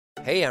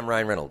Hey, I'm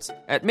Ryan Reynolds.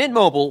 At Mint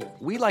Mobile,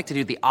 we like to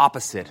do the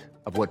opposite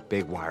of what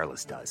Big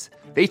Wireless does.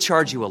 They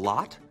charge you a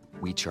lot,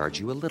 we charge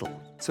you a little.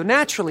 So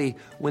naturally,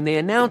 when they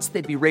announced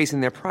they'd be raising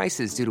their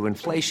prices due to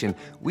inflation,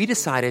 we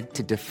decided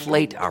to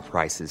deflate our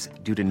prices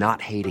due to not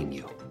hating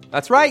you.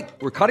 That's right.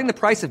 We're cutting the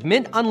price of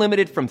Mint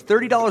Unlimited from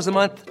 $30 a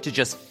month to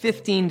just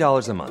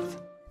 $15 a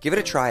month. Give it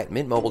a try at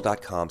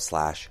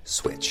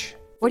mintmobile.com/switch.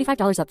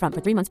 $45 up front for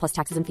 3 months plus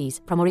taxes and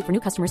fees. Promo rate for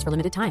new customers for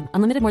limited time.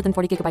 Unlimited more than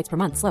 40 gigabytes per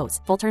month. Slows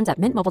full terms at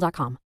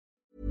mintmobile.com.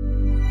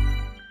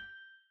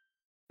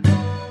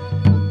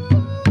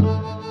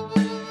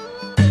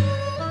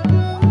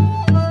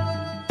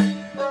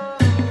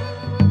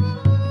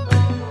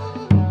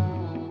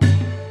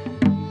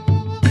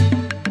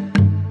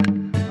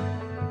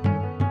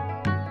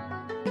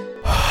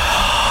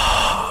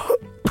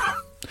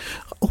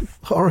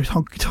 All right,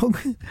 honky tonk.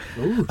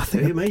 I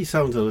think you may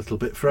sound a little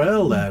bit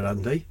frail there,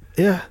 Andy.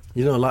 Yeah.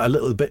 You know, like a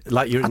little bit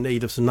like you're in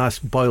need of some nice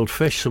boiled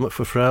fish, something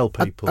for frail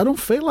people. I don't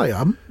feel I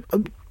am.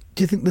 Do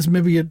you think there's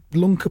maybe a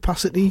lung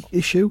capacity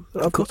issue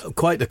that I've got?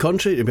 Quite the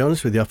contrary, to be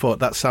honest with you. I thought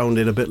that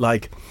sounded a bit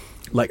like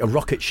a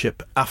rocket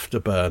ship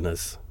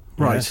afterburners.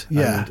 Right,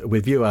 yeah. And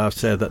with you, I've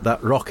said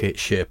that rocket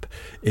ship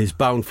is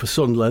bound for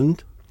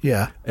Sunderland.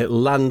 Yeah.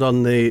 It'll land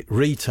on the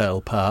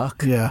retail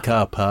park,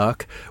 car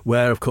park,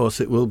 where, of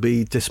course, it will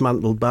be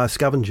dismantled by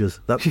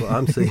scavengers. That's what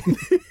I'm seeing.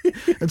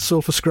 And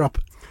sold for scrap.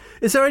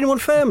 Is there anyone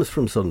famous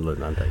from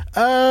Sunderland, Andy?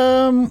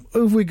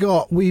 Who have we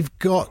got? We've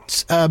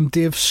got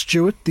Dave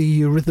Stewart, the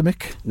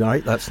Eurythmic.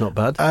 Right, that's not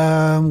bad.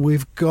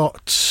 We've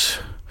got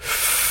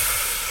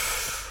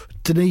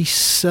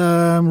Denise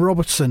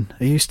Robertson,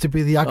 who used to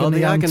be the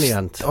agony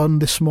aunt on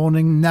This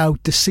Morning, now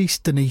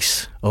deceased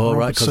Denise. Oh,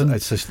 Robertson.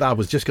 Right, because I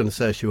was just going to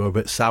say she was a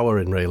bit sour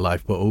in real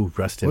life, but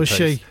rest in peace. Was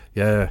she?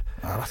 Yeah.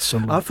 Oh, that's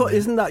something. I thought,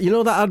 isn't that, you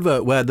know that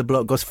advert where the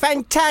bloke goes,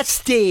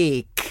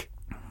 fantastic?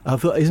 I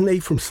thought, isn't he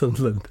from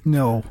Sunderland?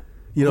 No.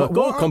 You know,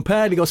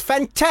 compare, and he goes,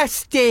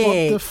 fantastic.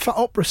 What, the fat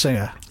opera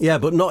singer? Yeah,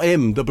 but not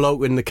him, the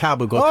bloke in the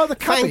cab who goes, oh, the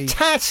cabbie.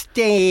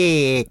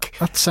 Fantastic.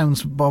 That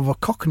sounds of a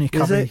Cockney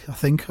cabbie, I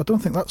think. I don't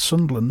think that's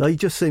Sunderland. No, he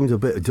just seems a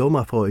bit dumb.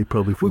 I thought he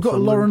probably from We've got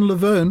Sunderland. Lauren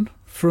Laverne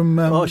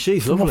from,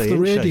 she's from lovely, Off the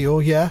isn't she? Radio,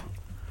 yeah.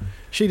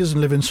 She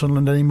doesn't live in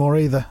Sunderland anymore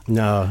either.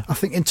 No. I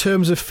think in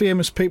terms of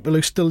famous people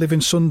who still live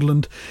in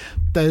Sunderland,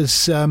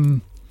 there's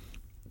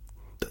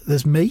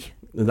me.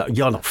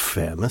 You're not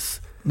famous.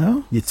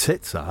 No? Your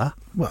tits are.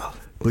 Well,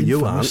 but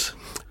infamous.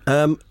 You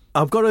aren't.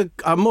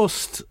 I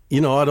must, you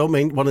know, I don't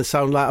want to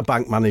sound like a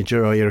bank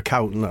manager or your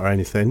accountant or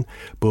anything,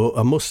 but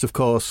I must, of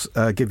course,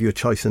 give you a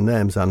choice of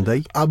names,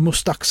 Andy. I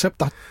must accept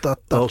that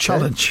Okay.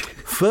 challenge.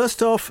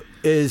 First off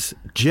is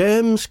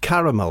James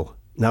Caramel.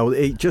 Now,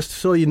 just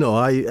so you know,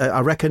 I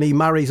reckon he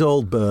marries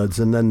old birds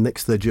and then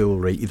nicks their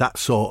jewellery. That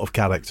sort of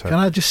character. Can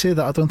I just say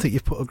that I don't think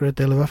you've put a great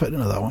deal of effort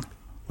into that one?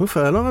 Well,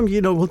 fair enough.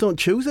 You know, well, don't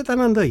choose it then,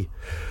 Andy.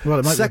 Well,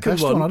 it might be the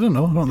best one. I don't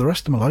know. I don't know what the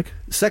rest of them are like.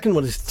 Second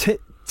one is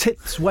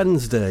Tits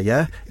Wednesday,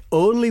 yeah?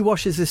 Only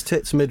washes his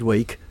tits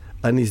midweek,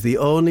 and he's the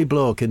only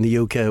bloke in the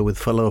UK with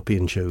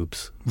fallopian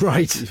tubes.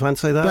 Right. You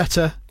fancy that?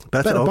 Better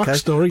okay.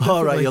 backstory.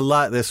 All right, definitely. you'll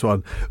like this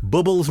one.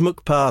 Bubbles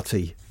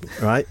McParty,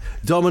 right?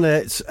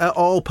 Dominates at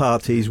all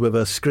parties with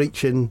a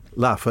screeching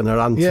laugh and her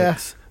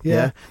antics.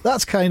 Yeah.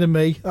 That's kind of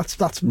me.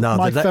 That's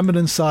my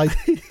feminine side.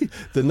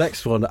 The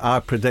next one,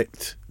 I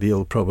predict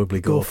he'll probably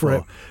go for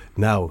it.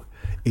 Now,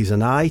 he's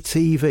an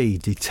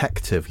ITV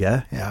detective,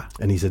 yeah? Yeah.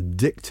 And he's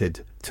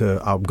addicted to,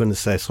 I'm going to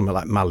say something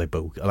like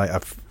Malibu, like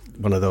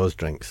one of those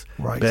drinks.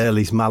 Right.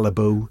 Bailey's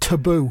Malibu.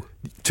 Taboo,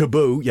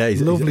 yeah.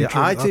 He's Lovely an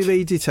drink,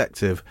 ITV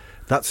detective.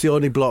 That's the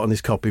only blot on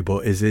his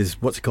copybook is his,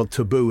 what's it called,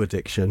 taboo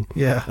addiction.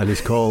 Yeah. And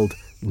he's called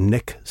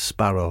Nick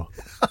Sparrow.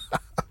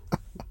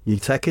 You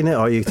taking it or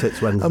are you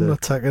Tits Wednesday? I'm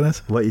not taking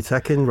it. What are you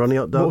taking, Ronnie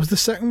Hot Dog? What was the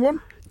second one?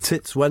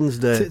 Tits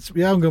Wednesday.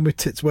 I'm going with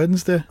Tits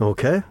Wednesday.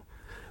 Okay.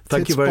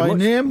 Thank you very much. Tits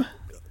by name,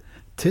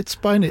 Tits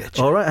by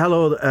nature. All right,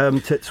 hello,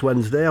 Tits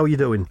Wednesday. How are you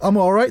doing? I'm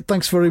all right,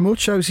 thanks very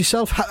much. How's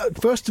yourself?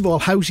 First of all,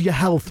 how's your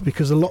health?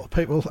 Because a lot of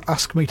people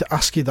ask me to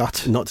ask you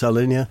that. Not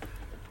telling you.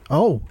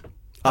 Oh.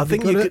 Have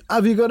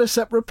you got a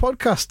separate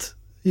podcast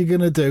you're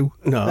going to do?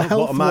 No,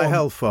 what my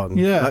health one?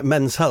 Yeah. Like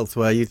Men's Health,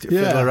 where you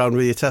fiddle around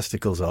with your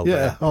testicles all day.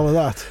 Yeah, all of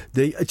that.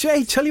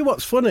 Jay, tell you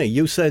what's funny,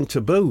 you saying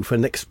taboo for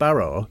Nick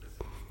Sparrow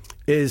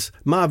is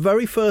my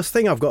very first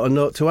thing I've got a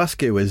note to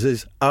ask you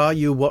is are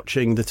you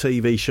watching the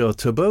TV show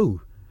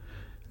Taboo?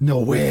 No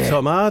way. With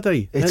Tom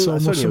Hardy. It's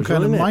almost some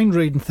kind of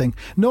mind-reading thing.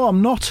 No,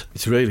 I'm not.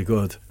 It's really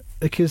good.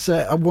 Because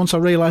once I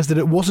realised that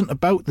it wasn't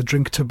about the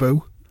drink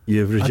Taboo,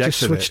 you've rejected it. I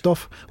just switched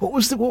off. What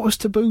was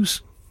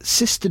Taboo's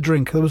sister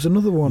drink? There was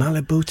another one.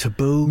 Malibu,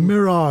 Taboo.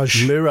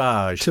 Mirage.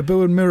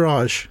 Taboo and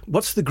Mirage.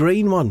 What's the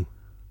green one?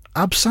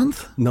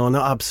 Absinthe? No,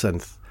 not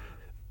absinthe.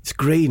 It's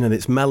green and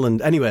it's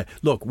melon. Anyway,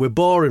 look, we're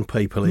boring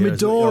people here.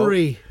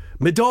 Midori.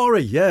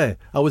 Midori, yeah.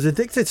 I was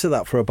addicted to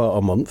that for about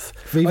a month.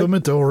 Viva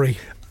Midori.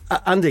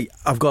 Andy,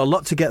 I've got a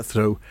lot to get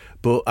through,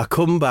 but I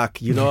come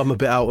back, you know I'm a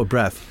bit out of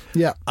breath.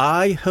 Yeah.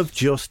 I have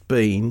just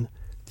been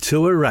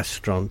to a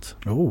restaurant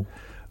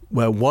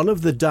where one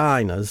of the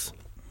diners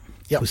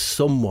was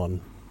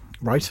someone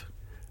Right.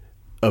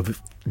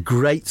 of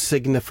great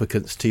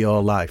significance to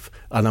your life,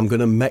 and I'm going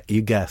to make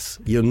you guess.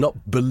 You'll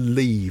not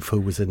believe who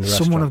was in the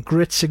restaurant. Someone of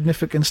great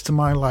significance to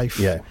my life.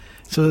 Yeah.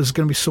 So there's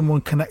going to be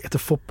someone connected to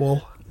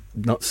football.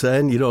 Not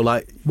saying,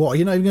 like... What,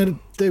 you're not even going to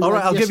do... All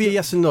right, I'll give you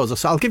yes and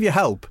no's. I'll give you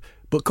help.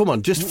 But come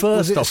on, just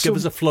first off, give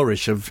us a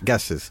flourish of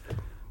guesses.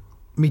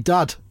 Me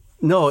dad.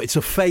 No, it's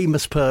a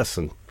famous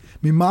person.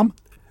 Me mum.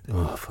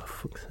 Oh, for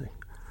fuck's sake.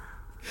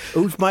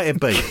 Who might it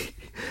be?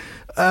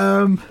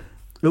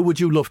 Who would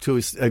you love to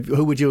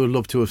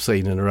have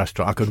seen in a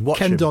restaurant? I could watch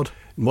Ken him. Dodd.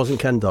 It wasn't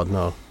Ken Dodd,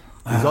 no.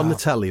 He's on the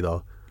telly,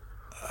 though.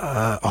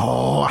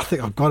 I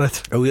think I've got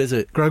it. Who is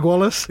it? Greg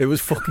Wallace. It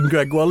was fucking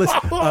Greg Wallace.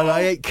 And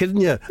I ain't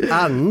kidding you.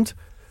 And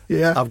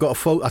Yeah. I've got a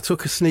photo. I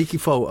took a sneaky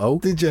photo.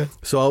 Did you?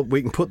 So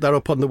we can put that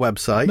up on the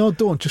website. No,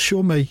 don't. Just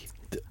show me.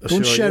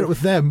 Don't share it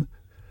with them.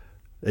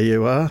 There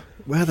you are.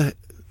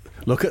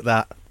 Look at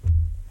that.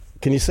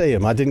 Can you see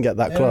him? I didn't get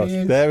that close.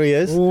 There he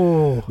is.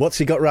 Oh. What's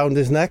he got round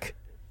his neck?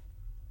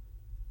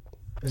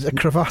 Is it a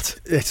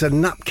cravat? It's a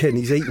napkin.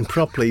 He's eating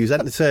properly. He was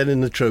entertaining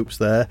the troops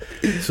there.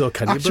 So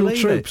can Actual you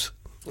believe troops.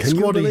 it? Can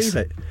you believe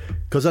it?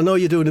 Because I know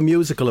you're doing a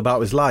musical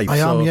about his life. I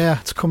am, yeah.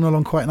 It's coming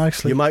along quite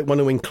nicely. You might want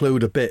to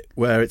include a bit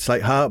where it's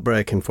like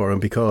heartbreaking for him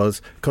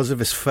because of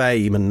his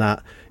fame and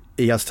that.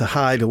 He has to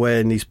hide away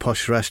in these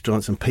posh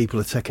restaurants and people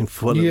are taking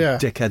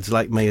dickheads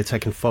like me are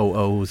taking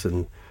photos.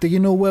 And do you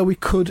know where we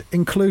could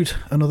include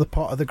another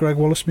part of the Greg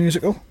Wallace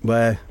musical?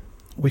 Where?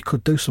 We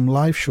could do some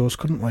live shows,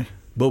 couldn't we?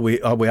 Well, we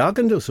are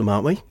going to do some,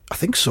 aren't we? I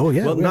think so,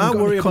 yeah. Well, we now haven't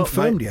got worry any about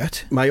confirmed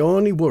yet. My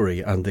only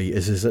worry, Andy,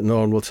 is that no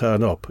one will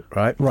turn up,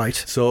 right? Right.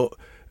 So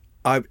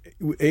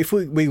if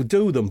we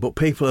do them, but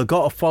people have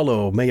got to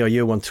follow me or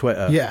you on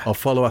Twitter, or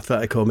follow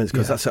Atletico Mints,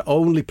 because that's the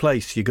only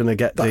place you're going to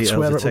get that's details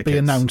where of it will tickets. be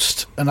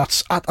announced, and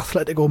that's at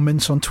Atletico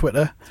Mints on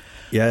Twitter.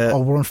 Yeah.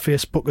 Or we're on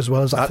Facebook as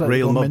well as at Atletico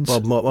Real Mints.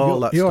 Bob Moore, all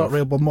that you're stuff. at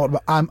Real Bob Moore,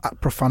 but I'm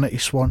at Profanity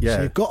Swan. Yeah.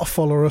 So you've got to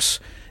follow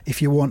us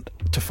if you want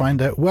to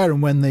find out where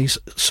and when these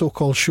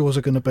so-called shows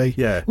are going to be.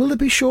 Yeah. Will there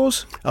be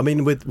shows? I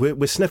mean,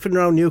 we're sniffing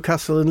around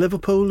Newcastle and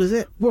Liverpool, is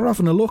it? We're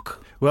having a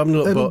look. We're having a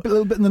look. A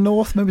little bit in the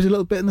north, maybe a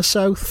little bit in the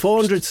south.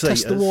 400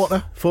 seaters. Test the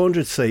water.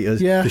 400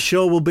 seaters. Yeah. The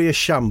show will be a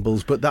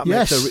shambles, but that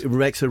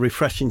makes a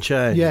refreshing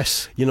change.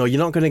 Yes. You know, you're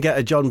not going to get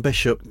a John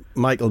Bishop,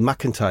 Michael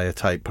McIntyre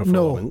type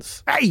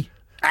performance. No.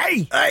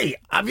 Hey,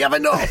 have you ever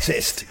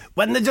noticed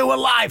when they do a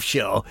live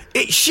show,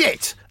 it's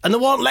shit and they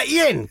won't let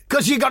you in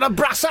because you got a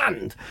brass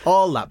hand?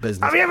 All that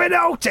business. Have you ever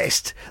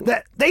noticed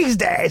that these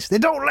days they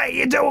don't let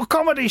you do a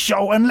comedy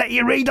show and let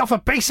you read off a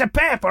piece of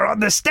paper on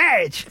the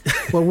stage?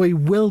 Well, we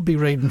will be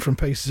reading from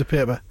pieces of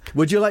paper.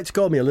 Would you like to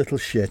call me a little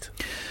shit?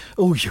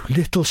 Oh, you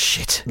little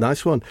shit.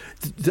 Nice one.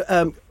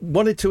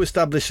 Wanted to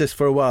establish this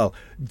for a while.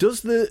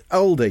 Does the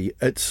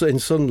Aldi in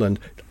Sunderland...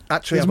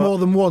 Actually, there's more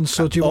than one,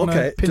 so do you want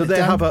to pin it down? Do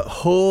they have a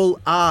whole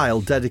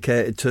aisle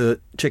dedicated to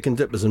chicken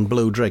dippers and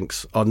blue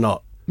drinks or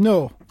not?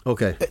 No.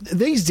 Okay.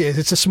 These days,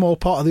 it's a small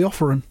part of the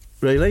offering.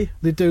 Really?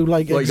 They do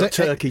like you got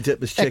turkey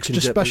dippers, chicken extra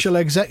dippers. special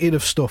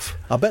executive stuff.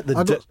 I bet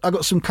I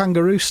got some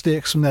kangaroo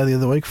steaks from there the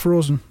other week,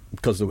 frozen.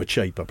 Because they were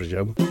cheap, I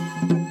presume.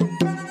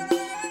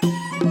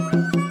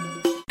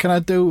 Can I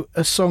do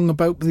a song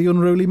about the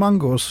unruly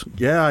mangoes?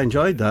 Yeah, I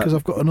enjoyed that. Because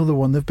I've got another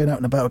one. They've been out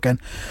and about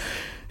again.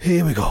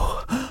 Here we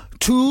go.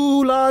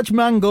 2 large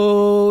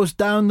mangoes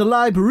down the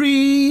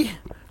library.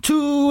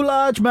 2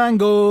 large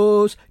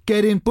mangoes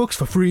getting books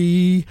for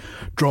free.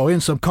 Drawing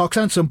some cocks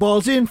and some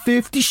balls in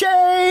 50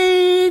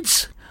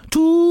 shades.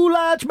 2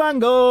 large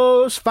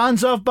mangoes,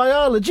 fans of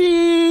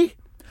biology.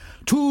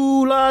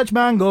 2 large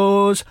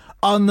mangoes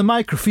on the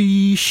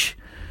microfiche.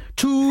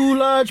 2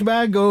 large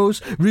mangoes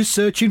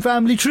researching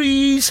family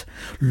trees.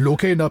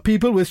 Looking at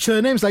people with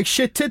surnames like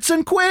Shit, Tits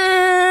and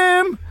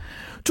Quim.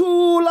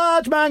 2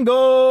 large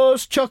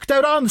mangoes chucked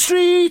out on the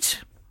street.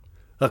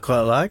 I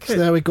quite like it. So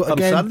there we go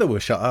again. I'm sad they were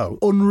shut out.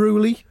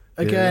 Unruly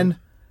again,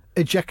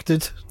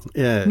 ejected.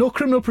 Yeah. No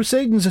criminal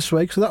proceedings this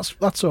week, so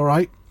that's all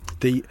right.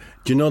 Do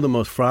you know the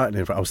most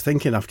frightening? I was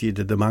thinking after you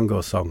did the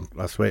mango song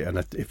last week,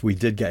 and if we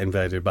did get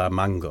invaded by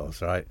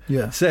mangoes, right?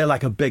 Yeah. Say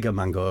like a bigger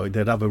mango,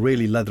 they'd have a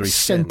really leathery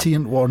skin.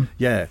 Sentient one.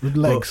 Yeah. With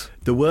legs.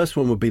 But the worst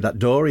one would be that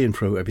durian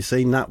fruit. Have you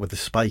seen that with the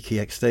spiky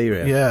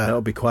exterior? Yeah. That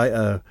would be quite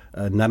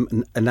an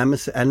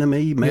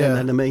enemy, male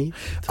enemy.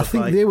 I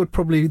think they would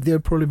probably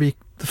be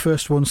the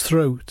first ones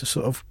through to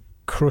sort of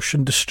crush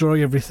and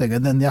destroy everything,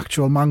 and then the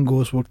actual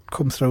mangoes would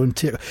come through and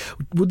take.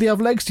 Would they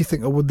have legs, do you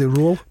think, or would they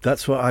roll?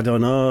 That's what I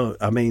don't know.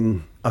 I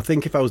mean, I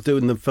think if I was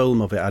doing the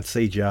film of it, I'd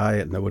CGI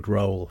it and they would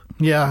roll.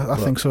 Yeah, I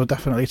think so,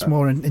 definitely. It's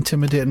more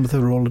intimidating with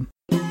the rolling.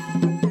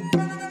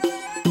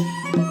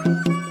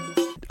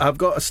 I've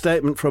got a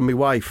statement from my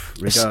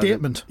wife. A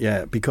statement?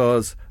 Yeah,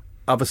 because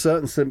I have a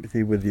certain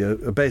sympathy with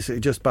you, basically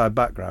just by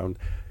background.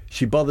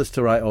 She bothers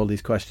to write all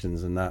these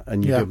questions and that,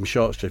 and you give them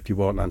short shrift, you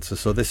won't answer.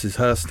 So this is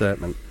her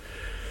statement.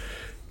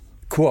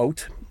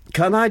 Quote,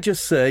 "Can I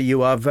just say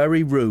you are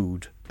very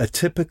rude, a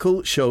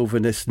typical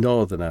chauvinist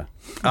northerner.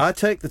 I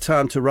take the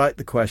time to write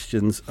the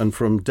questions, and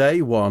from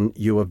day one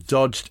you have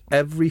dodged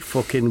every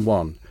fucking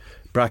one.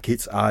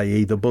 Brackets,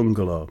 i.e. the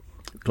bungalow.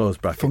 close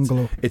brackets.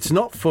 Fungalo. It's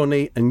not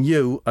funny and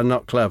you are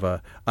not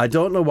clever. I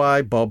don't know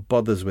why Bob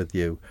bothers with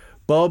you.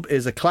 Bob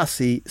is a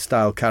classy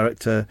style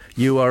character.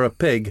 You are a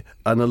pig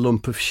and a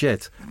lump of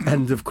shit.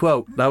 End of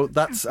quote. Now,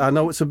 I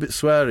know it's a bit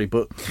sweary,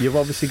 but you've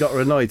obviously got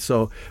her annoyed.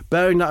 So,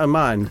 bearing that in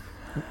mind,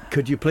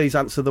 could you please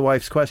answer the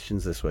wife's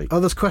questions this week? Oh,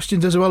 there's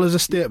questions as well as a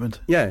statement.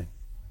 Yeah.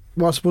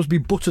 Well, I'm supposed to be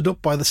buttered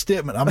up by the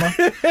statement, am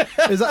I?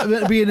 Is that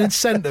meant to be an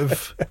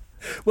incentive?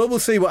 Well, we'll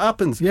see what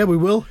happens. Yeah, we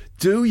will.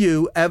 Do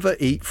you ever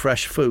eat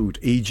fresh food,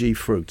 e.g.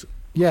 fruit?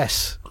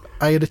 Yes.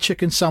 I had a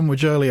chicken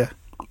sandwich earlier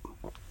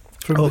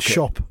from the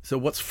shop. So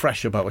what's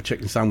fresh about a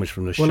chicken sandwich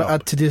from the shop? Well, it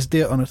had today's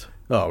date on it.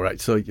 Oh, right.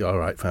 So, all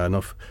right, fair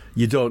enough.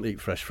 You don't eat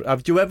fresh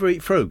fruit. Do you ever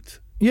eat fruit?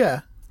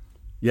 Yeah.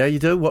 Yeah, you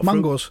do? What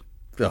Mangoes.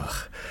 Fruit? Ugh.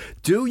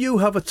 Do you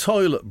have a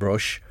toilet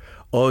brush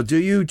or do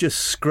you just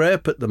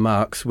scrape at the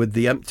marks with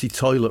the empty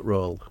toilet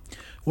roll?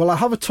 Well, I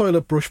have a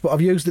toilet brush, but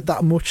I've used it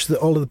that much that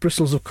all of the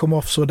bristles have come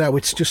off, so now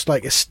it's just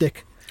like a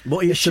stick.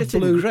 What are you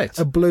shitting grit?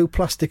 A blue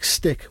plastic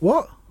stick.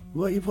 What?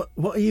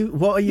 What are you?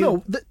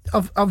 No,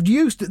 I've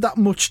used it that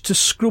much to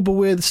scrub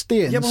away the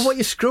stains. Yeah, but what are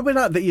you scrubbing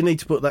at that you need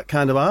to put that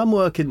kind of arm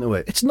work into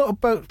it? It's not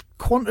about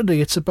quantity,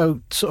 it's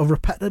about sort of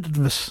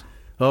repetitiveness.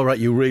 All right,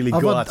 you really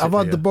go at it. I've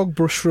had the bog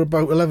brush for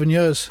about 11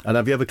 years. And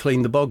have you ever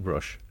cleaned the bog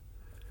brush?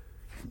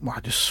 Well, I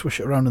just swish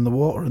it around in the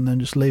water and then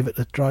just leave it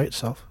to dry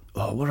itself.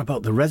 Oh, what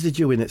about the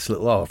residue in its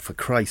little... Oh, for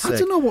Christ's sake. I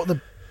don't know what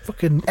the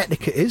fucking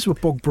etiquette is with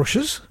bog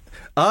brushes.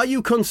 Are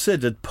you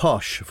considered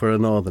posh for a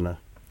northerner?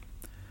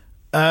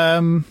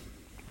 Yeah.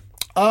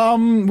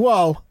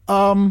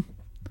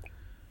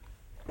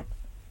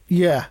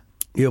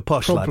 You're a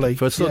posh probably, lad.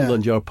 For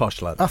Sunderland, yeah. You're a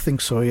posh lad. I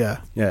think so, yeah.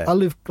 Yeah. I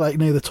live like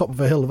near the top of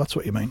a hill, if that's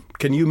what you mean.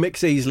 Can you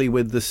mix easily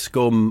with the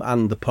scum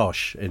and the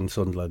posh in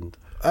Sunderland?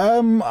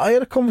 I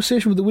had a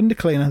conversation with the window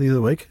cleaner the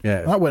other week.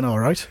 Yeah. That went all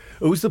right.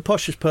 Who's the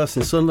poshest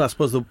person in Sunderland? I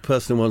suppose the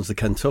person who owns the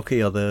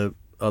Kentucky or the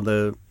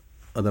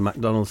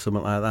McDonald's,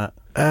 something like that.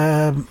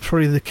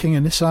 Probably the King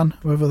of Nissan,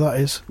 whoever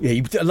that is.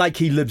 Yeah, like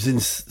he lives in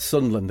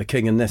Sunderland, the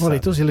King of Nissan. Well, he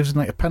does. He lives in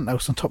like a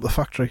penthouse on top of the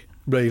factory.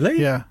 Really?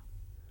 Yeah.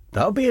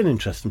 That would be an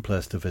interesting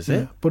place to visit.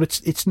 Yeah. But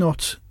it's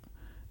not...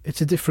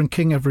 It's a different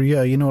king every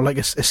year. You know, like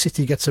a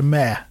city gets a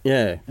mayor.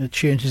 Yeah. And it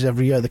changes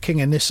every year. The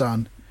King of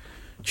Nissan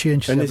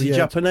changes every year. And is he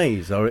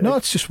Japanese? Or no,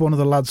 it's just one of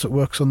the lads that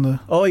works on the...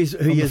 Oh, he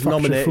is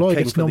nominated floor.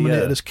 King Gets for nominated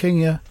the year. as king,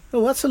 yeah.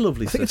 Oh, that's a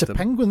lovely I think system. it's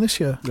a penguin this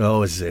year.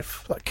 Oh, as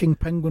if. That king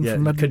penguin Yeah.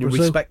 from Medina, Can you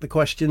Brazil. respect the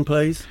question,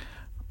 please?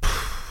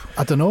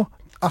 I don't know.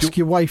 Ask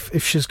your wife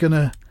if she's going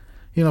to,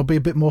 be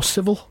a bit more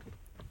civil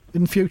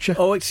in future.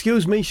 Oh,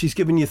 excuse me, she's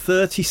given you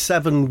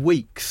 37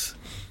 weeks.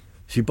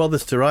 She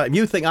bothers to write them.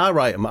 You think I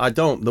write them? I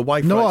don't. The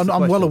wife No, writes the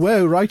I'm well questions. aware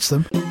who writes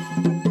them.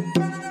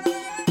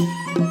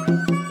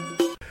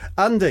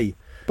 Andy,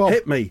 Bob.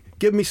 hit me.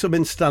 Give me some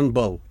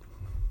Istanbul.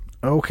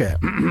 Okay.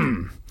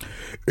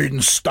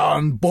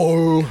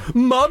 Istanbul.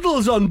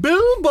 Models on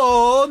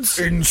billboards.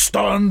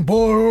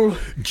 Istanbul.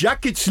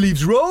 Jacket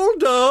sleeves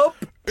rolled up.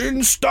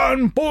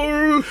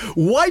 Istanbul.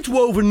 White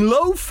woven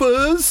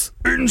loafers.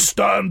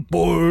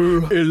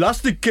 Istanbul.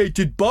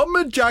 Elasticated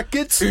bomber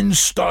jackets.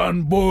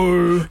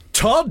 Istanbul.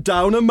 Trod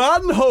down a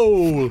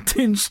manhole.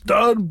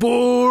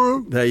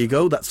 Istanbul. There you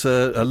go. That's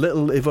a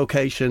little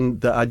evocation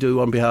that I do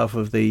on behalf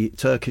of the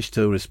Turkish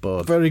Tourist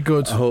Board. Very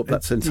good. I hope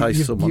that's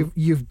enticed someone.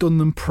 You've done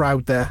them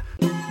proud there.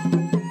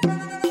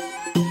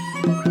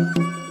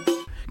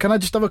 Can I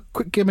just have a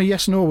quick game of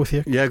yes no with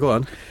you? Yeah, go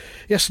on.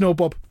 Yes no,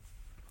 Bob.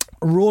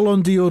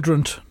 Roll-on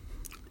deodorant.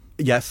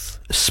 Yes.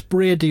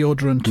 Spray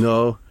deodorant.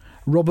 No.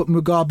 Robert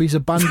Mugabe's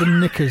abandoned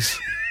knickers.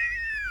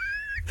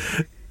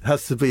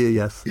 Has to be a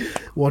yes.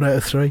 1 out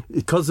of 3.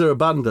 Because they're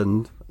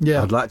abandoned,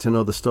 Yeah. I'd like to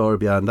know the story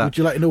behind that. Would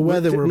you like to know where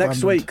they were Next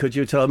abandoned? week, could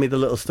you tell me the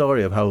little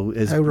story of how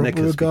his How Robert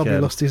knickers Mugabe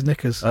became? lost his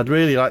knickers. I'd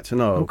really like to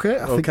know. Okay,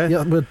 I think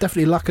yeah, we're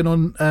definitely lacking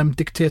on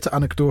dictator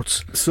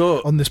anecdotes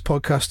So, on this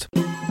podcast.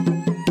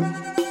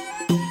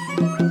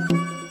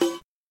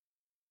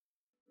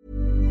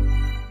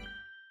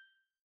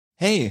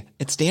 Hey,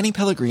 it's Danny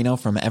Pellegrino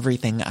from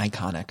Everything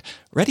Iconic.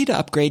 Ready to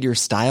upgrade your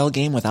style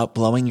game without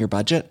blowing your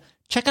budget?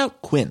 Check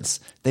out Quince.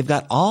 They've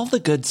got all the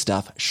good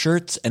stuff,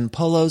 shirts and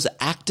polos,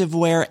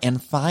 activewear,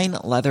 and fine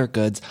leather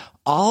goods,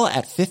 all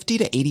at 50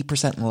 to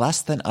 80%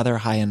 less than other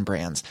high-end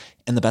brands.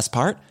 And the best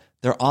part?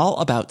 They're all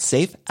about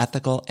safe,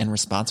 ethical, and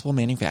responsible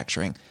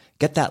manufacturing.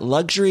 Get that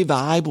luxury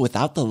vibe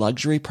without the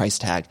luxury price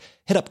tag.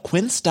 Hit up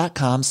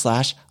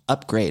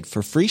quince.com/upgrade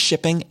for free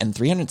shipping and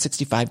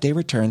 365-day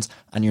returns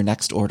on your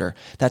next order.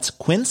 That's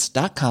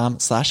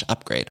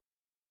quince.com/upgrade.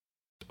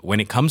 When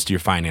it comes to your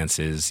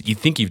finances, you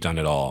think you've done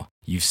it all.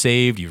 You've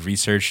saved, you've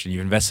researched, and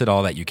you've invested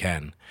all that you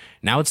can.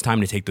 Now it's time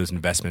to take those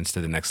investments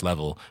to the next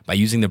level by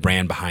using the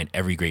brand behind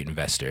every great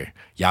investor,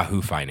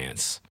 Yahoo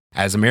Finance.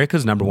 As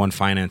America's #1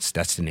 finance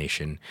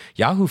destination,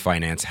 Yahoo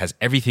Finance has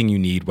everything you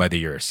need, whether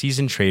you're a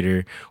seasoned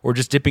trader or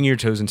just dipping your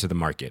toes into the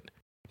market.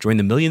 Join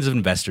the millions of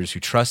investors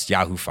who trust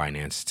Yahoo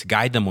Finance to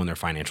guide them on their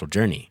financial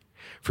journey.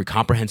 For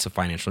comprehensive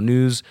financial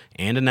news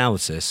and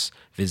analysis,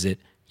 visit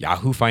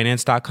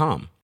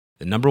yahoofinance.com,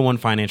 the #1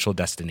 financial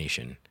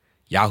destination,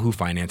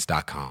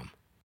 yahoofinance.com.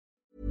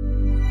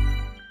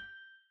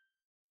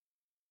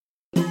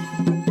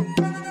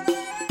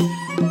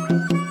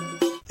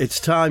 it's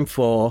time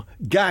for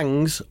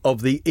Gangs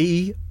of the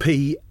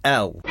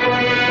EPL.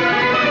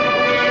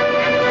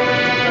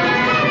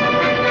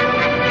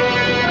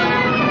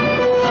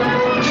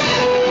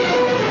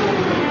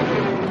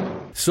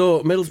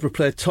 So, Middlesbrough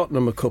played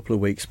Tottenham a couple of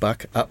weeks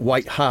back at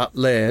White Hart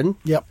Lane.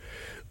 Yep.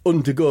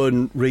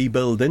 Undergoing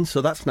rebuilding,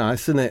 so that's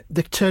nice, isn't it?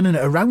 They're turning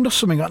it around or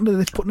something, aren't they?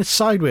 They're putting it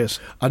sideways.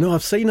 I know,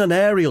 I've seen an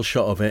aerial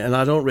shot of it and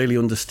I don't really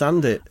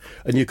understand it.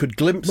 And you could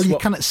glimpse... Well, you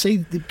cannot see,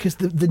 because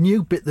the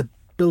new bit they're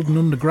building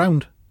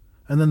underground,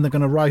 and then they're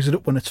going to rise it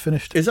up when it's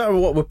finished. Is that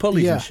what, we're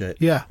pulleys Yeah, and shit?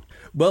 yeah.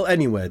 Well,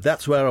 anyway,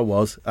 that's where I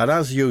was. And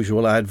as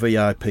usual, I had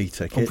VIP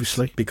tickets.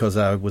 Obviously. Because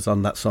I was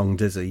on that song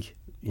Dizzy,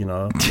 you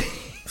know.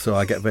 So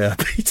I get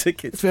VIP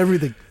tickets. For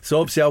everything. So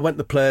obviously I went to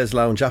the Players'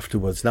 Lounge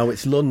afterwards. Now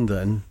it's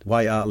London,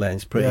 White Hart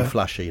Lane's pretty Yeah.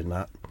 flashy and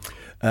that.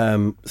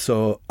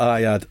 So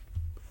I had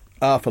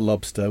half a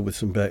lobster with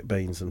some baked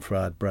beans and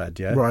fried bread,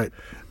 yeah? Right.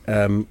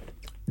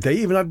 They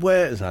even had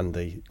waiters,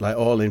 Andy, like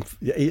all in...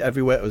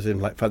 Every waiter was in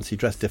like fancy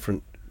dress,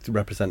 different,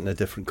 representing their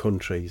different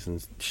countries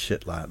and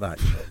shit like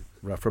that,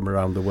 you know, from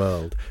around the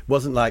world. It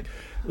wasn't like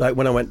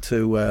when I went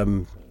to...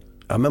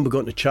 I remember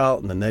going to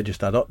Charlton and they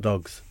just had hot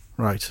dogs.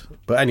 Right.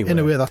 But anyway... In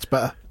a way, that's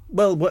better.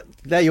 Well,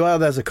 there you are.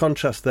 There's a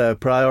contrast there.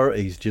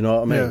 Priorities. Do you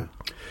know what I mean?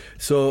 Yeah.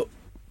 So,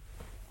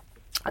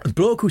 the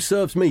bloke who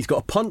serves me, he's got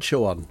a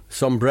poncho on,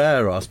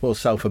 sombrero, I suppose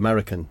South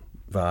American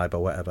vibe or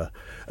whatever,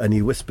 and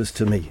he whispers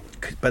to me,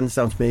 bends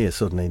down to me here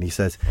suddenly, and he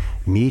says,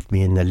 "Meet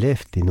me in the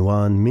lift in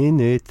 1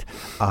 minute.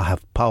 I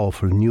have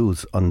powerful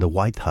news on the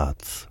White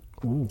Harts."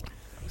 Ooh.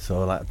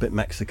 So, like a bit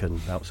Mexican.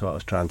 That's what I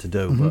was trying to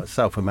do, but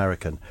South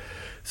American.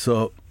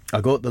 So,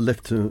 I go up the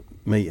lift to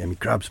meet him. He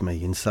grabs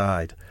me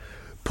inside.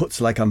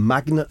 Puts like a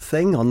magnet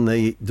thing on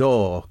the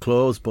door,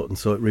 close button,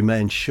 so it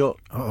remains shut.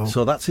 Uh-oh.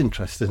 So that's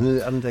interesting, isn't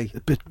it, Andy?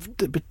 A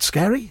bit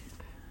scary.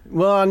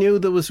 Well, I knew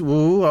there was...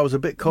 I was a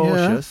bit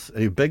cautious.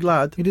 He's a big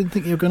lad. You didn't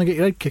think you were going to get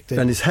your head kicked in.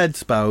 And his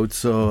head's bowed,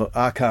 so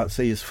I can't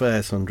see his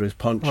face under his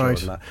poncho Right.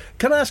 and that.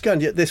 Can I ask you,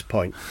 Andy, at this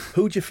point,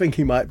 who do you think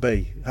he might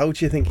be? How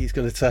do you think he's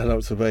going to turn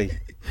out to be?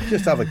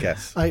 Just have a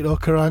guess. Aito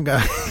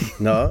Karanga.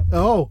 No?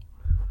 Oh.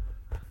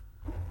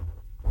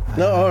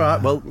 No, all right.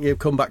 Well, you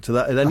come back to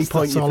that. At any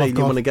point That's you all I've think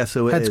you got. want to guess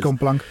who it Head's is. gone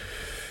blank.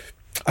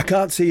 I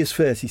can't see his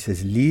face. He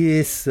says,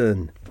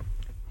 "Listen,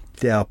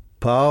 there are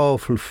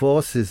powerful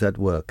forces at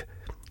work.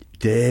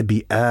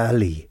 Debbie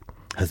Ali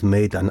has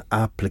made an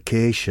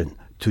application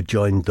to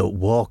join the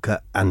Walker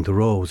and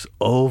Rose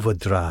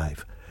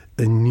Overdrive,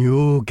 a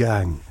new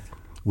gang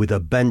with a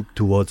bent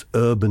towards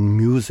urban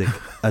music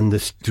and the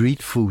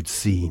street food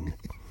scene."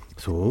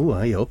 So,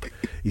 high up.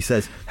 He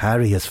says,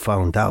 "Harry has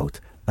found out,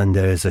 and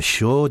there is a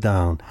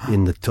showdown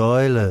in the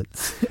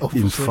toilets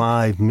in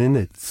 5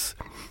 minutes."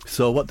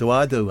 So what do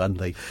I do,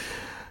 Andy?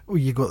 Well,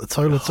 you got the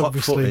toilets,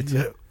 obviously. Hot-footed.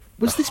 Yeah.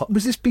 Was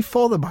this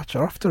before the match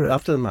or after it?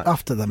 After the match.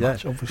 After the Yeah.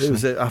 match, obviously. It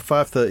was a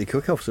 5:30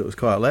 cook-off, so it was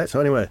quite late.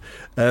 So anyway,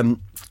 I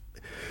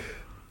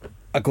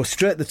go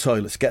straight to the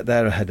toilets, get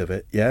there ahead of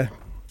it, yeah?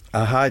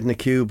 I hide in a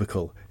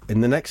cubicle.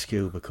 In the next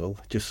cubicle,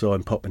 just saw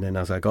him popping in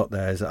as I got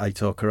there, is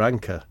Aito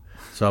Karanka.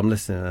 So I'm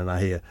listening and I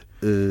hear...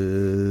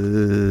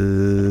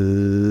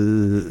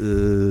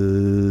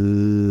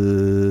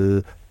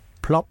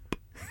 plop.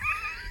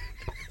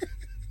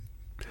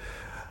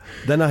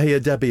 Then I hear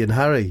Debbie and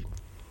Harry.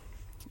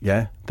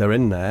 Yeah, they're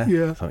in there.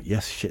 Yeah. I thought,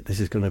 yes, shit, this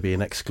is going to be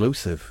an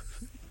exclusive.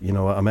 You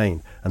know what I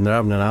mean? And they're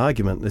having an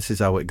argument. This is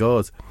how it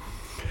goes.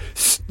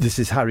 This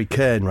is Harry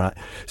Kane, right?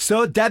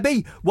 "So,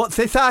 Debbie, what's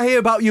this I hear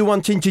about you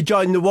wanting to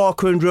join the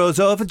Walker and Rose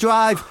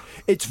Overdrive?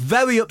 It's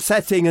very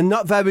upsetting and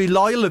not very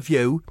loyal of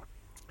you."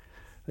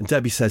 And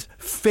Debbie says,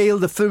 "Feel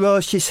the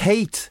ferocious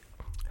heat."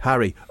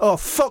 Harry, "Oh,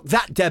 fuck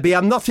that, Debbie.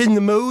 I'm not in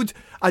the mood.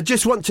 I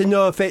just want to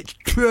know if it's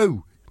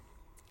true."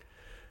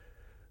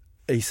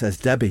 He says,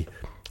 "Debbie,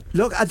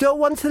 look, I don't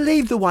want to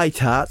leave the White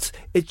Harts.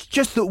 It's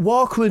just that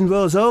Walker and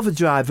Rose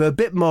Overdrive are a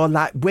bit more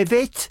like with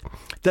it.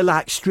 They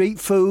like street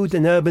food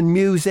and urban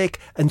music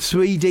and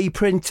 3D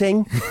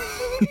printing.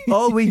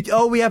 all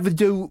we ever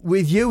do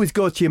with you is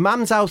go to your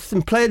mum's house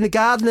and play in the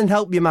garden and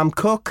help your mum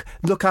cook,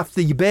 look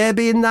after your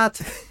baby and that."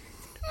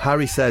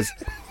 Harry says,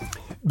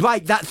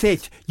 "Right, that's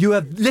it. You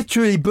have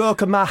literally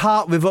broken my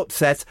heart with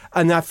upset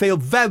and I feel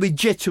very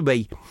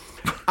jittery.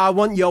 I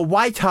want your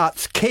White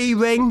Hart's key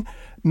ring,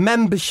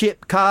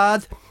 membership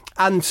card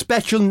and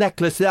special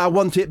necklace. I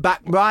want it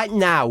back right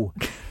now."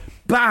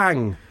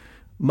 Bang!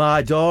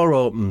 My door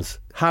opens.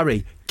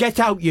 "Harry, get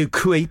out, you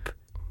creep."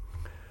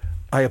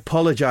 I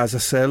apologise. I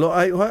say,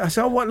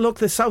 look,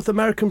 the South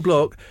American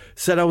bloke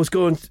said there was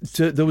going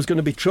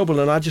to be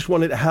trouble and I just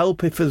wanted to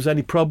help if there was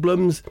any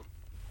problems.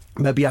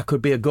 Maybe I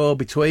could be a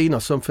go-between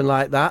or something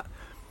like that.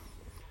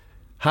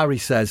 Harry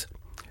says,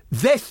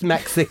 "This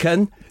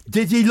Mexican,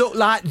 did he look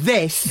like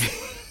this?"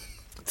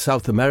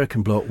 South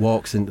American bloke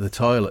walks into the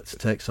toilets,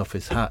 takes off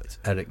his hat.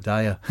 Eric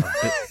Dyer.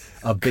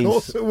 I've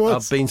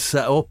been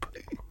set up.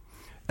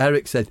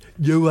 Eric said,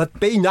 "You have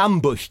been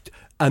ambushed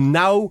and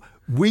now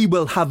we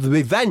will have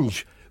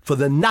revenge for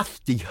the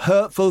nasty,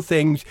 hurtful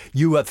things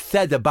you have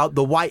said about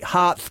the White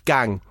Harts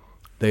gang."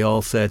 they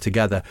all say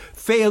together.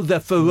 Feel the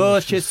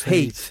ferocious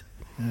heat.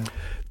 Yeah.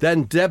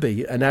 Then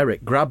Debbie and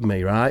Eric grab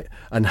me, right?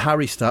 And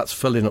Harry starts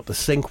filling up the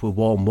sink with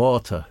warm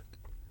water.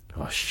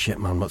 Oh, shit,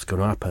 man, what's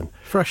going to happen?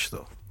 Fresh,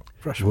 though.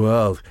 Fresh.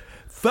 Well,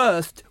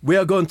 first, we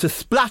are going to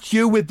splash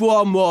you with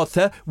warm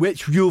water,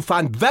 which you'll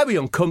find very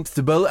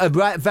uncomfortable, a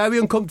very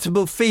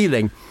uncomfortable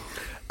feeling.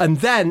 And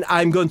then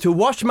I'm going to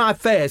wash my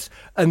face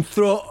and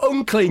throw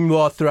unclean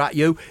water at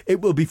you. It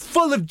will be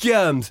full of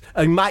germs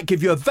and might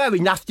give you a very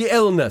nasty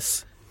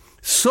illness.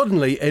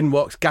 Suddenly, in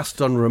walks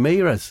Gaston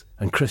Ramirez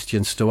and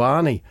Christian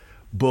Stuani,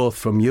 both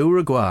from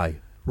Uruguay.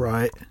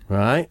 Right.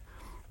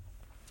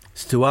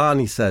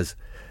 Stuani says,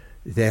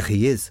 there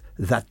he is,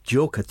 that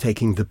joker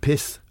taking the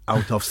piss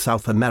out of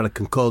South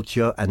American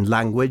culture and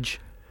language.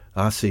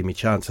 I see me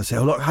chance. I say,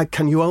 oh, look, how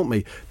can you help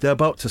me? They're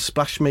about to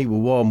splash me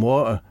with warm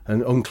water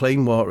and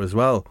unclean water as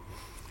well.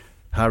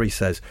 Harry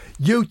says,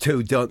 you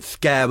two don't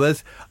scare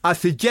us. I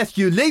suggest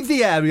you leave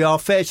the area or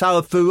face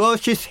our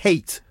ferocious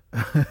heat.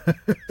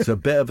 It's a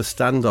bit of a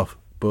standoff,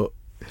 but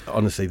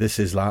honestly, this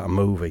is like a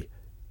movie.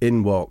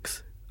 In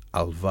walks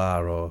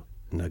Alvaro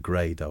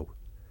Negredo.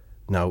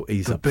 Now,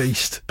 he's the a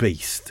beast.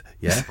 Beast,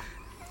 yeah?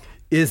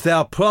 Is there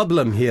a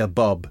problem here,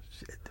 Bob?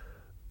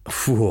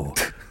 Whoa,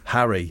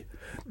 Harry.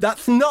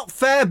 That's not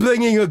fair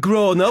bringing a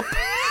grown-up.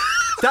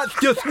 That's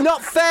just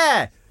not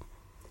fair.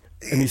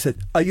 And he said,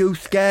 are you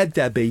scared,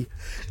 Debbie?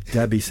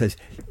 Debbie says,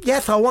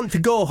 yes, I want to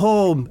go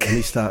home. And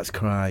he starts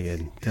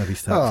crying. Debbie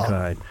starts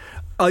crying.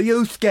 Are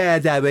you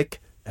scared, Eric?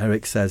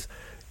 Eric says,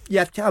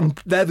 yes, I'm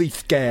very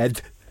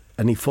scared.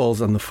 And he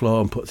falls on the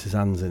floor and puts his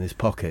hands in his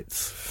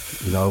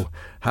pockets. You know,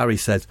 Harry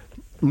says,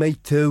 me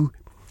too.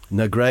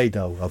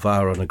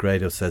 Alvaro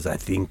Negredo says, I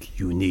think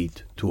you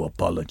need to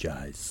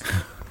apologise.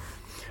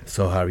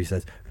 So Harry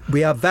says,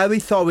 we are very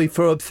sorry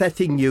for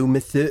upsetting you,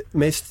 Mr.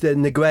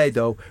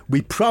 Negredo.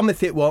 We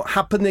promise it won't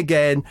happen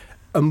again.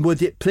 And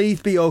would it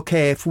please be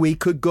okay if we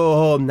could go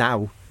home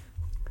now?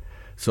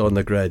 So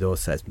Negredo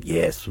says,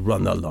 yes,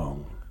 run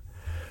along.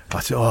 I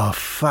said, oh,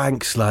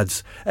 thanks,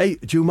 lads. Hey,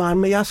 do you mind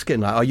me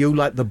asking, are you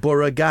like the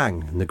Borough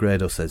Gang?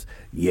 Negredo says,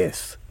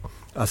 yes.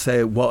 I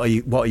say, what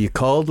are you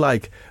called,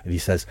 like? And he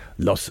says,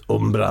 Los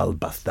Umbral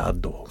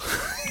Bastardo.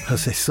 I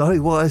say, sorry,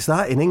 what is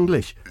that in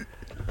English?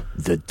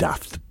 The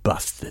Daft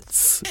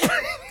Bastards.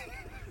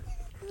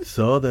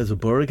 So there's a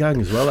Borough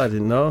Gang as well, I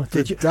didn't know.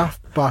 The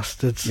Daft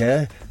Bastards.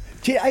 Yeah.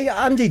 Hey,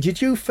 Andy,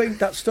 did you think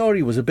that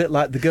story was a bit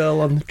like the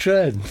girl on the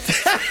train?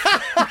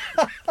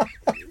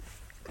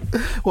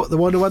 What, the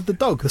one who had the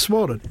dog this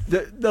morning?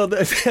 No,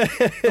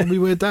 On my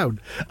way down.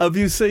 Have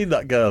you seen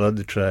that girl on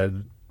the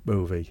train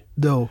movie?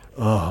 No.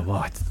 Oh,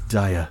 what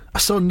dire. I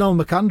saw Nell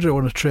McAndrew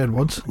on a train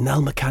once.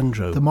 Nell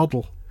McAndrew? The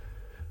model.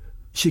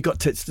 She got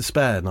tits to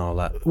spare and all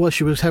that. Well,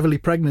 she was heavily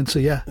pregnant, so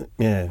yeah.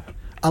 Yeah.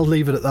 I'll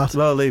leave it at that.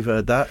 Well, I'll leave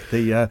it at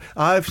that.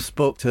 I've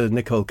spoke to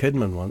Nicole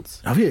Kidman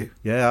once. Have you?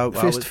 Yeah.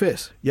 Face to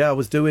face? Yeah, I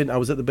was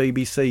at the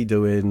BBC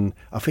doing,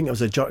 I think it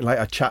was a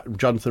chat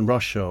Jonathan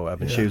Ross show,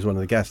 and she was one of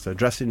the guests. Her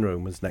dressing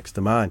room was next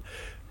to mine.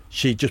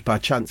 She just by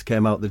chance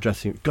came out the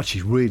dressing room. God,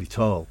 she's really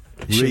tall.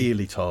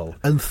 Really tall.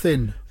 And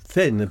thin.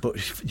 Thin, but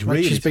she's like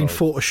really she's been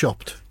tall.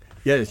 photoshopped.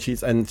 Yeah,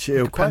 she's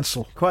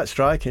quite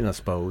striking, I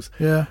suppose.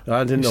 Yeah,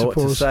 I didn't know what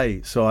to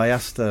say, so I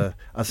asked her.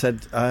 I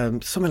said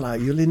something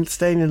like, "You're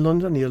staying in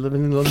London? You're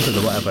living in London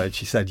or whatever?" And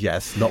she said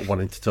yes, not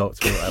wanting to talk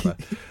to me, whatever.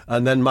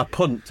 And then my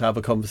punt to have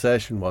a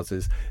conversation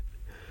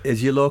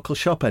is your local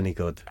shop any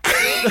good?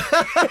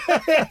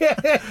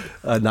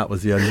 And that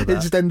was the end of that.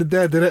 It just ended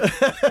there, did it?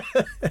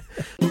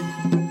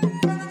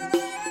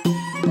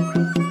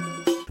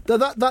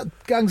 That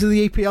Gangs of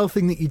the EPL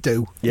thing that you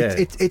do, yeah,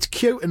 it's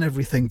cute and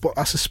everything, but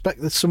I suspect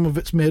that some of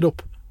it's made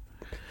up.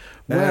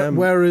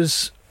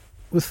 Whereas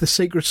with the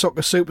Secret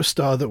Soccer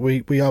Superstar that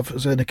we have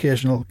as an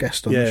occasional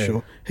guest on the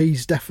show,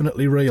 he's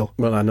definitely real.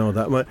 Well, I know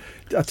that.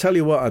 I tell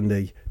you what,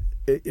 Andy,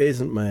 it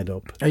isn't made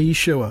up. Are you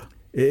sure?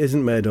 It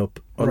isn't made up,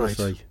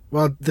 honestly. Right.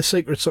 Well, the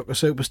Secret Soccer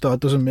Superstar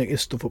doesn't make his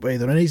stuff up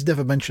either, and he's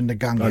never mentioned a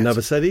gang yet. I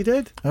never said he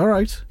did. All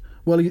right.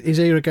 Well, he's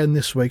here again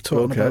this week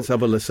talking about... Okay, let's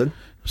have a listen.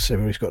 See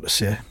what he's got to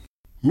say.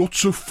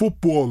 Lots of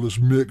footballers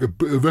make a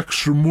bit of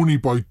extra money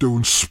by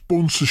doing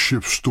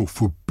sponsorship stuff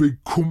for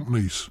big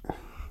companies.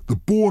 The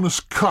bonus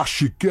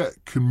cash you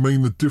get can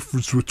mean the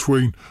difference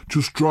between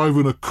just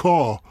driving a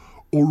car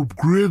or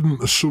upgrading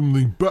to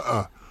something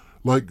better,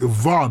 like a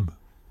van.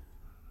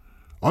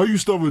 I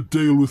used to have a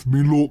deal with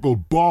me local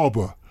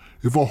barber.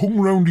 If I hung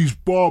round his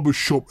barber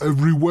shop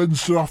every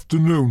Wednesday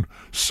afternoon,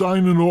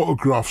 signing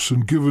autographs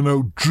and giving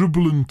out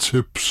dribbling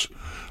tips,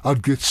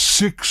 I'd get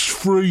 6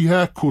 free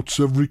haircuts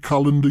every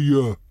calendar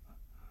year.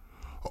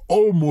 I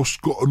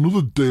almost got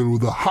another deal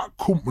with a hat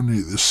company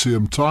at the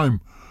same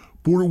time,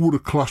 but it would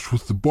have clashed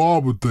with the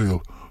barber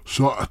deal,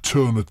 so I had to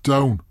turn it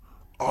down.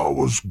 I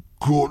was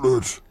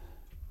gutted.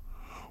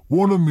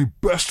 One of my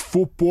best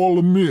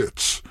footballer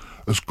mates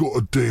has got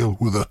a deal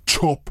with a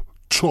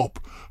top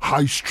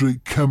high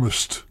street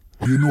chemist.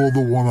 You know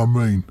the one I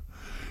mean.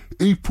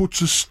 He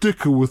puts a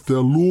sticker with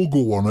their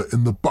logo on it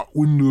in the back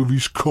window of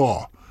his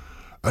car,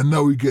 and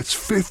now he gets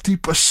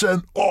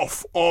 50%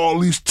 off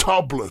all his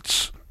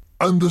tablets.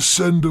 And they're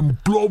sending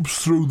blobs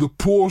through the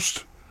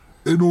post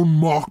in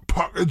unmarked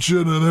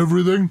packaging and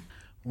everything.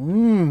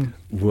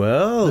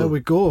 Well, There we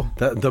go.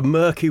 The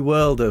murky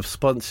world of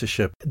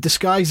sponsorship.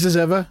 Disguised as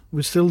ever.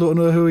 We still don't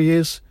know who he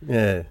is.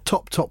 Yeah.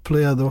 Top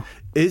player, though.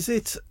 Is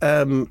it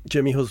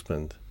Jimmy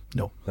Husband?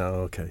 No.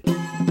 Oh, okay.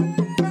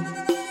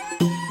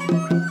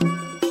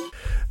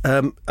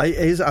 I'm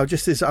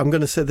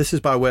going to say this is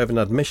by way of an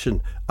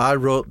admission. I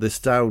wrote this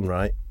down,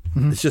 right?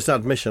 Mm-hmm. It's just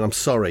admission. I'm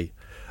sorry.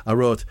 I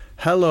wrote,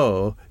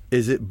 hello,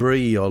 is it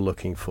Brie you're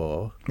looking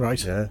for?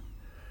 Right. Yeah.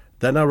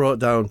 Then I wrote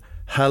down,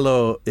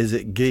 hello, is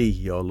it Guy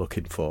you're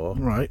looking for?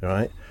 Right.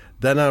 Right.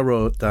 Then I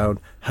wrote down,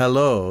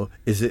 hello,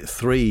 is it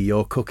 3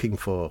 you're cooking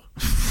for?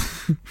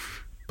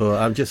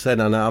 But I'm just saying,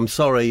 and I'm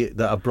sorry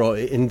that I brought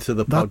it into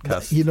the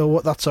podcast. You know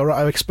what? That's all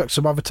right. I expect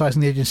some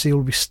advertising agency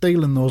will be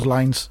stealing those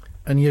lines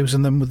and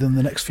using them within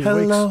the next few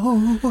weeks.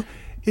 Hello,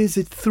 is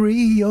it 3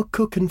 you're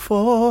cooking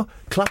for?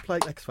 Clap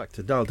like X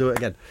Factor. No, I'll do it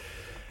again.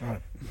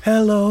 Right.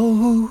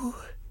 Hello,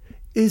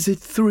 is it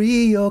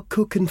 3 you're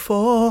cooking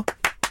for?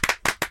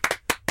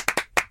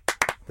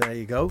 There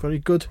you go. Very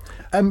good.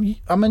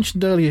 I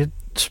mentioned earlier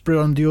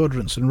spray-on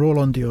deodorants and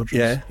roll-on deodorants.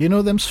 Yeah. You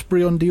know them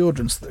spray-on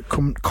deodorants that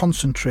come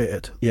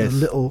concentrated? Yes. The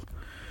little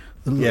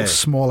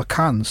smaller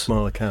cans.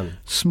 Smaller can.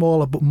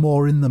 Smaller but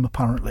more in them,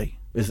 apparently.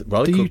 Is it?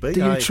 Well, it could be.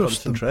 Do you High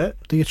trust them? concentrate.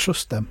 Do you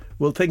trust them?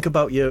 Well, think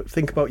about your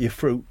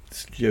fruit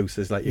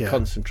juices, like your Yeah.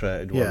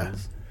 concentrated Yeah.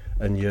 ones,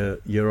 and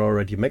your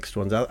already mixed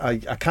ones. I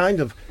kind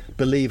of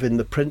believe in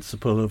the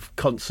principle of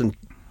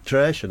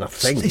concentration. I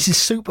think This is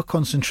super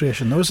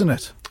concentration, though, isn't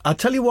it? I'll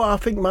tell you what I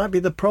think might be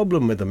the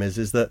problem with them is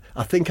that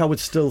I think I would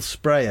still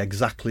spray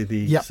exactly the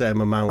Yep.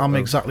 same amount. I'm of-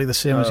 exactly the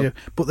same as you.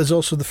 But there's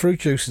also the fruit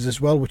juices as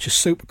well, which are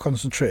super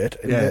concentrated.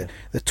 And Yeah.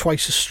 they're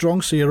twice as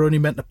strong, so you're only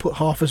meant to put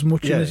half as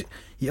much in. Yeah. As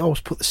you always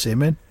put the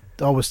same in.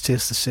 They always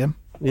taste the same.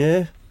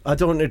 Yeah. I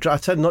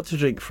tend not to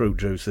drink fruit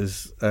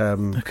juices.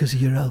 Because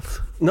of your health.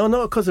 No,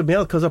 not because of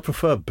milk, because I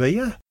prefer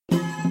beer.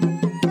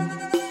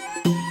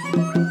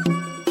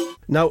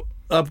 Now,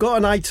 I've got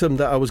an item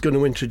that I was going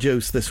to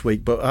introduce this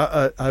week,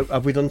 but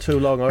have we done too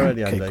long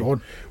already, Okay, Andy? go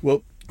on.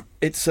 Well,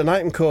 it's an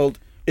item called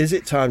 "Is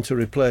it time to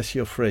replace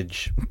your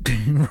fridge?"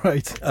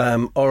 Right.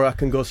 Or I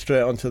can go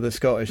straight onto the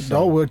Scottish song.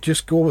 No, we'll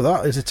just go with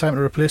that. Is it time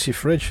to replace your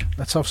fridge?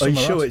 Let's have Are some you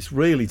of sure that. it's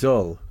really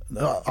dull?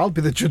 I'll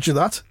be the judge of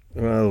that.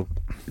 Well,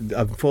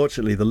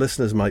 unfortunately, the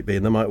listeners might be,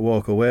 and they might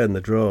walk away in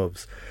the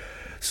droves.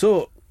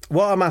 So,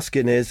 what I'm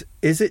asking is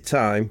it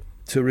time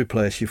to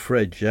replace your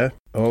fridge? Yeah.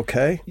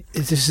 Okay.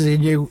 This is a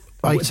new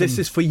item. This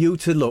is for you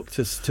to look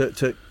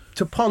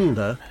to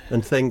ponder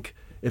and think.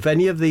 If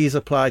any of these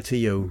apply to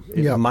you,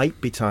 it Yeah.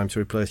 might be time to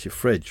replace your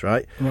fridge,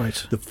 right?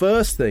 Right. The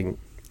first thing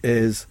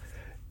is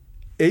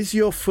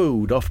your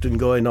food often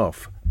going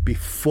off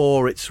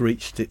before it's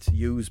reached its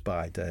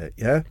use-by date?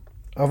 Yeah.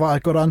 Have I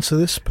got to answer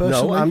this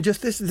personally? No, I'm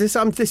just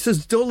I'm this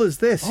as dull as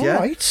this. All yeah.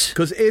 right.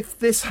 Because if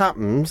this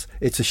happens,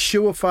 it's a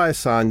surefire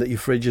sign that your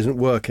fridge isn't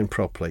working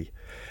properly.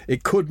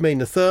 It could mean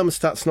the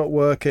thermostat's not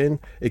working.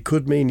 It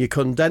could mean your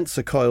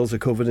condenser coils are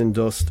covered in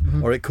dust,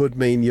 or it could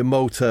mean your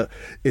motor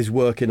is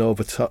working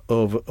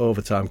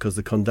overtime because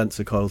the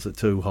condenser coils are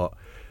too hot.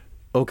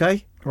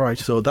 Okay, Right.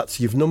 So that's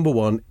your number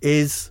one: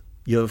 is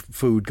your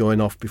food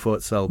going off before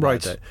it's sell by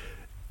Right. date.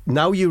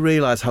 Now you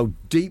realise how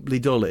deeply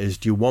dull it is.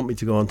 Do you want me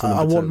to go on to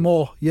number I want two?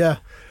 more, yeah.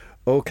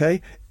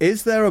 Okay.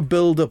 Is there a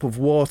build-up of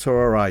water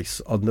or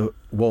ice on the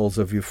walls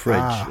of your fridge?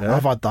 Yeah?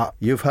 I've had that.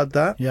 You've had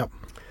that? Yep.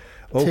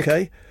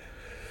 Okay.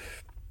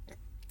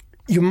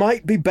 You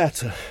might be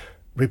better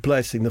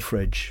replacing the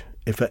fridge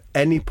if at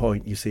any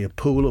point you see a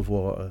pool of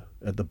water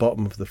at the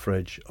bottom of the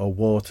fridge or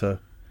water.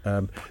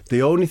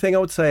 The only thing I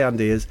would say,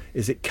 Andy, is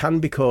it can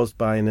be caused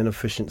by an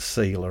inefficient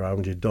seal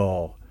around your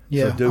door.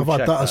 Yeah, so do I've had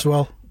check that as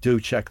well. Do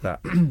check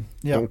that.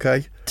 Yeah.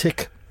 Okay.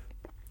 Tick.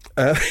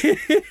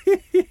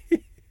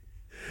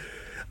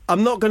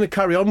 I'm not going to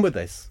carry on with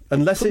this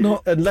unless But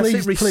no, it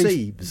please.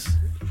 receives.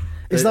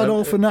 Is that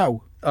all for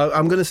now?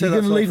 I'm going to say You're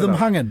that's going to all leave for them now.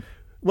 hanging?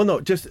 Well,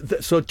 no, just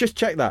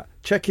check that.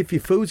 Check if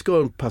your food's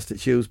going past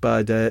its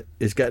use-by date,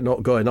 is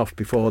not going off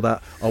before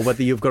that, or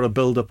whether you've got a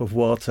build-up of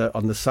water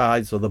on the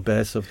sides or the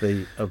base of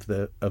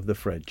the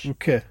fridge.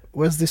 Okay.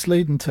 Where's this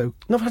leading to?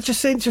 No, I'm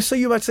just saying, just so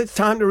you might say it's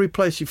time to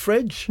replace your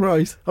fridge.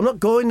 Right. I'm not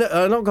going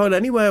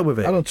anywhere with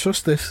it. I don't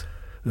trust this.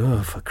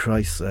 Oh, for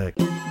Christ's sake.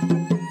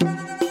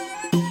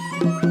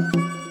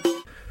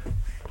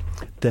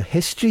 The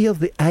history of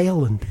the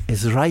island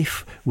is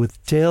rife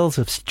with tales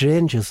of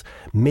strangers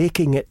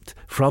making it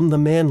from the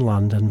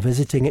mainland and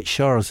visiting its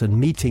shores and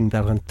meeting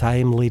their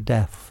untimely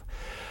death.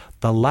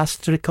 The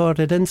last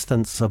recorded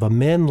instance of a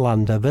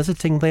mainlander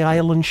visiting the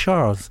island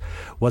shores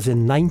was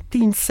in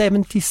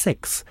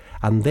 1976,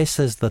 and this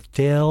is the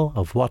tale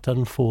of what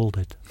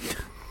unfolded.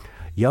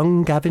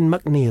 Young Gavin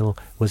McNeil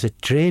was a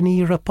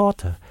trainee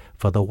reporter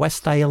for the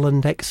West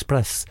Island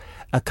Express,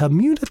 a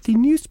community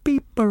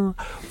newspaper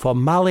for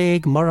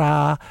Mallaig,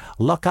 Murrah,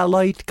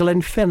 Lochaloit,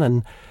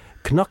 Glenfinnan,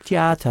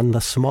 Knockdyart and the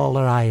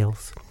smaller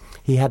isles.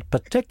 He had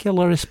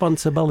particular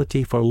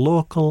responsibility for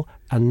local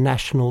and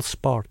national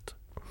sport.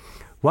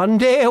 One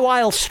day,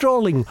 while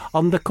strolling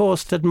on the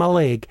coast at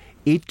Mallaig,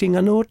 eating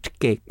an oat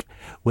cake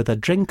with a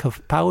drink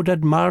of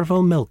powdered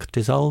Marvel milk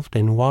dissolved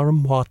in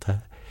warm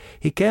water,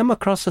 he came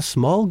across a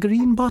small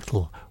green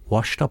bottle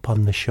washed up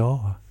on the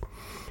shore.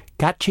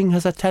 Catching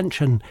his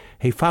attention,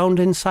 he found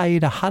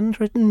inside a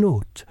handwritten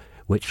note,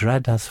 which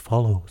read as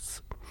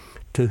follows: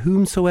 "To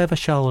whomsoever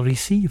shall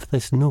receive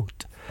this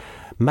note,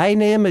 my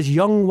name is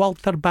young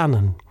Walter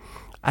Bannon.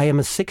 I am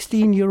a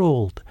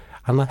 16-year-old,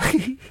 and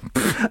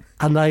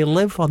I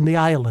live on the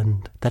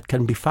island that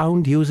can be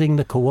found using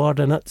the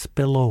coordinates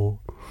below.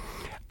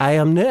 I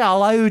am not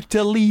allowed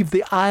to leave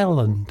the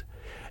island.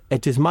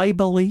 It is my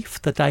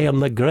belief that I am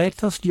the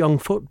greatest young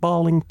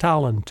footballing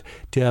talent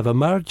to have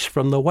emerged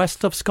from the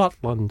west of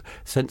Scotland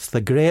since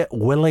the great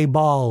Willie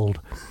Bald.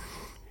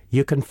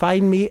 You can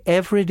find me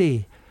every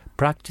day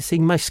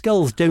practising my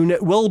skills down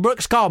at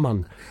Wilbrooks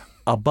Common,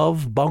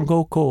 above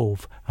Bongo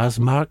Cove, as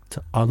marked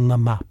on the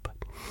map."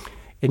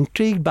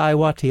 Intrigued by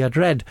what he had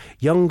read,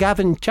 young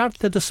Gavin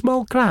chartered a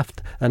small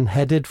craft and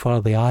headed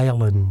for the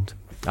island.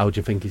 How do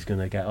you think he's going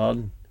to get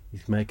on?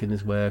 He's making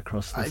his way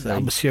across the sea.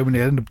 I'm assuming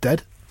he'll end up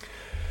dead.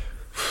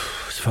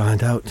 Let's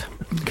find out.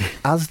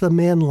 As the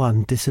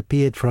mainland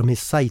disappeared from his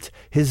sight,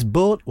 his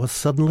boat was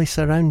suddenly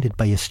surrounded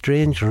by a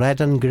strange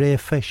red and grey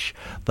fish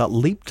that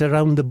leaped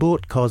around the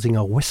boat, causing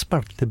a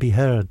whisper to be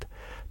heard.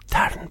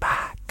 "Turn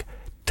back,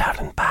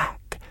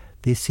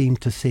 they seemed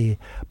to say,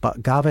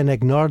 but Gavin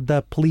ignored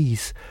their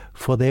pleas,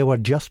 for they were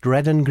just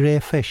red and grey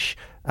fish,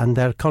 and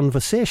their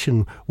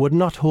conversation would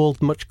not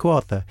hold much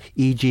quarter,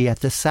 e.g.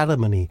 at a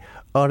ceremony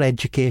or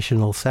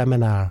educational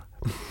seminar.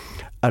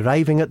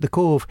 Arriving at the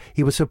cove,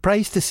 he was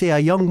surprised to see a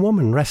young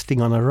woman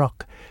resting on a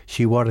rock.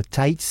 She wore a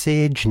tight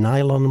sage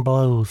nylon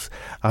blouse,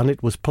 and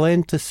it was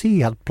plain to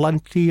see had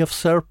plenty of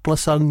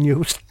surplus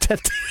unused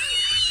tit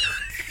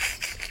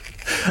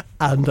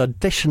and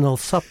additional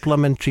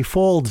supplementary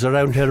folds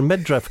around her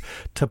midriff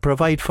to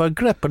provide for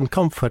grip and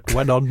comfort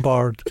when on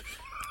board.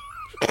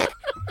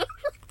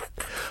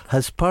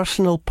 His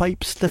personal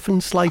pipe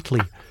stiffened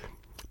slightly,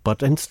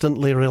 but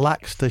instantly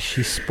relaxed as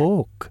she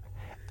spoke.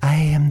 "I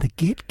am the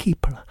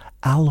gatekeeper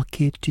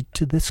allocated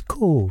to this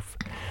cove.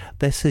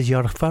 This is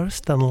your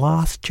first and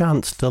last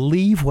chance to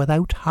leave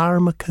without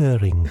harm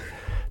occurring.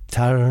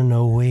 Turn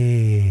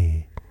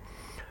away."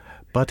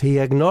 But he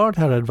ignored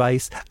her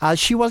advice, as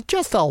she was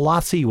just a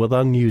lassie with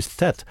unused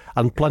tit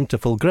and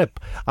plentiful grip,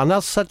 and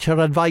as such her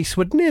advice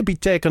would ne'er be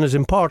taken as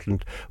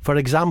important, for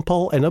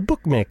example in a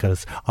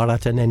bookmaker's or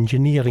at an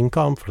engineering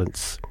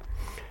conference.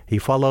 He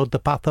followed the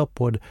path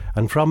upward,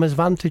 and from his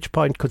vantage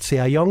point could see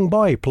a young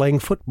boy playing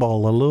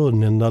football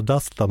alone in the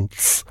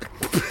distance.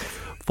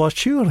 For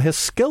sure his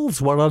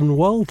skills were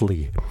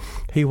unworldly.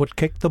 He would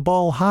kick the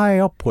ball high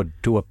upward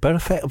to a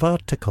perfect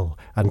vertical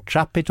and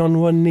trap it on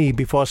one knee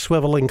before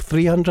swivelling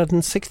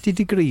 360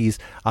 degrees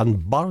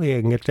and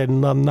burying it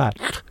in the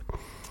net.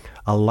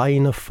 A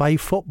line of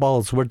 5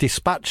 footballs were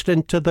dispatched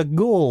into the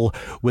goal,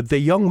 with the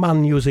young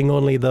man using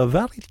only the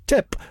very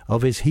tip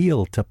of his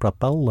heel to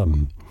propel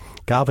them.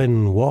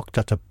 Gavin walked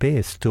at a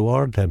pace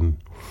toward him.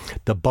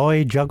 The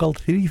boy juggled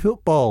 3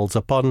 footballs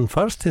upon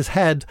first his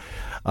head,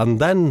 and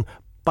then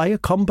by a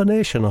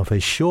combination of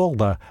his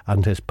shoulder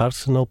and his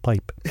personal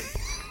pipe.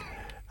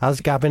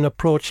 As Gavin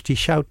approached, he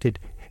shouted,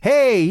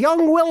 "Hey,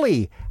 young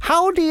Willie,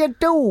 how do you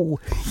do?"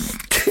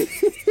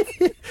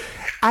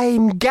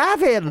 "I'm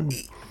Gavin."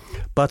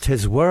 But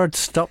his words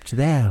stopped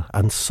there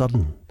and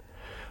sudden,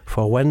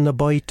 for when the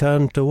boy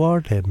turned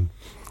toward him,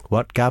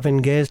 what Gavin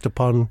gazed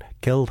upon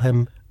killed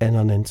him in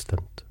an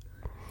instant.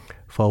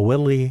 For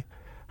Willie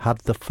had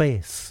the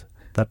face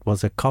that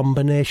was a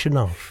combination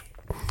of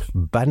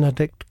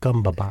Benedict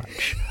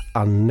Cumberbatch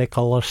and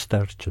Nicola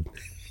Sturgeon.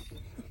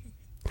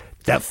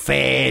 "The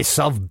face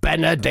of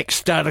Benedict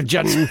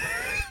Sturgeon!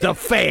 The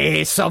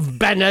face of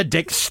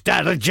Benedict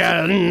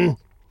Sturgeon!"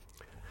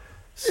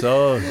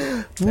 So,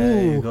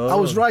 there you go. I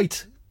was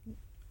right.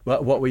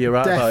 What were you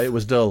right about? It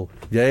was dull.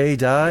 Yeah, he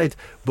died.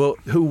 But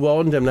who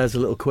warned him? There's a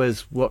little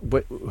quiz.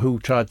 Who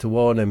tried to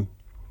warn him?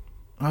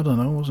 I don't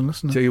know, I wasn't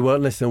listening. So you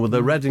weren't listening? Well,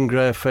 the red and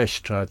grey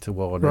fish tried to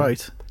warn him.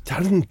 Right.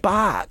 Turn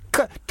back!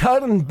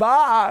 Turn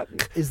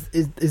back! Is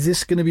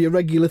this going to be a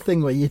regular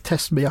thing where you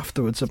test me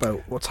afterwards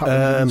about what's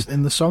happening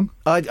in the song?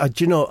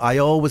 I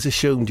always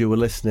assumed you were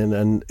listening,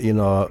 and,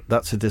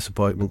 that's a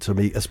disappointment to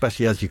me,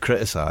 especially as you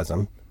criticise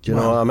them. Do you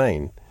know what I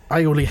mean?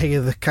 I only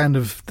hear the kind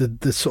of,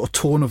 the sort of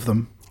tone of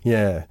them.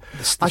 Yeah.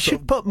 I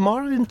should put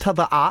more into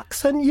the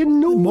accent,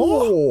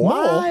 More?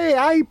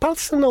 My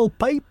personal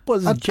pipe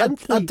was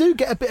gently... I do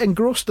get a bit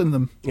engrossed in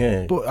them.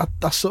 Yeah. But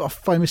I sort of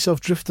find myself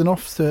drifting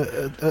off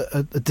to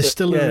a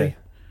distillery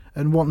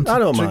and wanting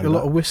to drink a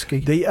lot of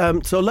whiskey.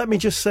 So let me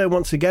just say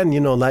once again,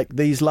 like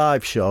these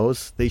live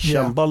shows, these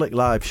shambolic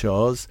live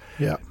shows,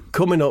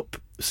 coming up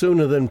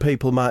sooner than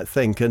people might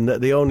think, and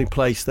that the only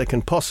place they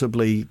can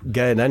possibly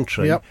gain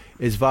entry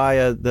is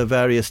via the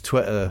various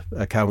Twitter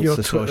accounts Your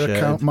associated. Twitter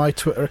account, my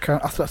Twitter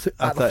account,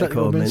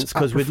 Athletico Mints,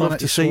 because we'd love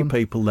to see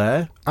people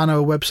there. And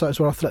our website as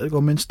well,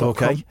 athleticomints.com.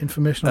 Okay.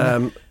 Information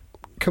on that.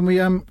 Can we?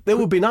 It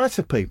would be nice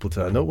if people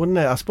turned up, wouldn't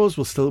it? I suppose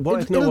we'll still.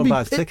 What if no one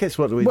buys tickets?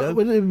 What do we do?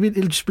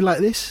 It'll just be like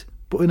this,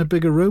 but in a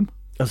bigger room.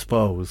 I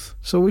suppose.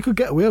 So we could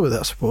get away with it,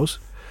 I suppose.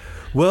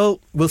 Well,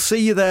 we'll see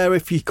you there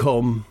if you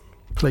come.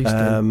 Please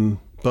do.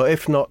 But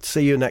if not,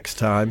 see you next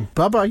time.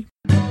 Bye-bye.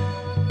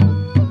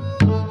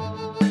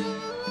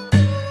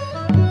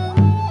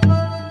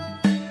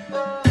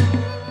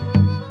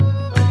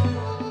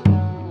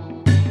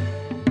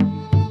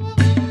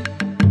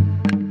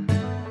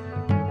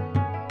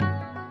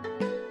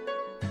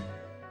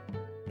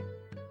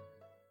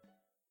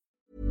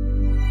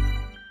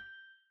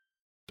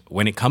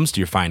 When it comes to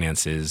your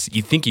finances,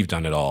 you think you've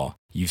done it all.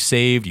 You've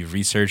saved, you've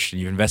researched,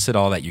 and you've invested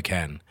all that you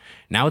can.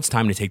 Now it's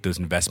time to take those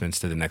investments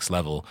to the next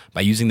level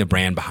by using the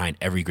brand behind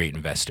every great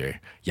investor,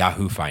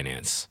 Yahoo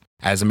Finance.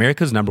 As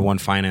America's #1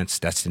 finance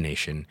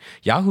destination,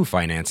 Yahoo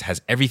Finance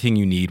has everything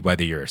you need,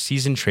 whether you're a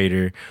seasoned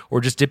trader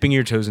or just dipping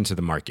your toes into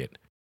the market.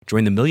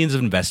 Join the millions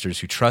of investors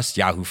who trust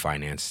Yahoo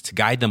Finance to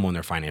guide them on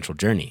their financial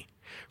journey.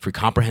 For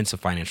comprehensive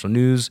financial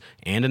news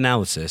and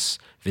analysis,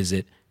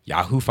 visit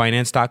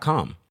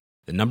yahoofinance.com.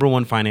 The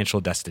 #1 financial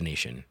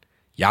destination,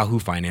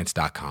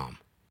 yahoofinance.com.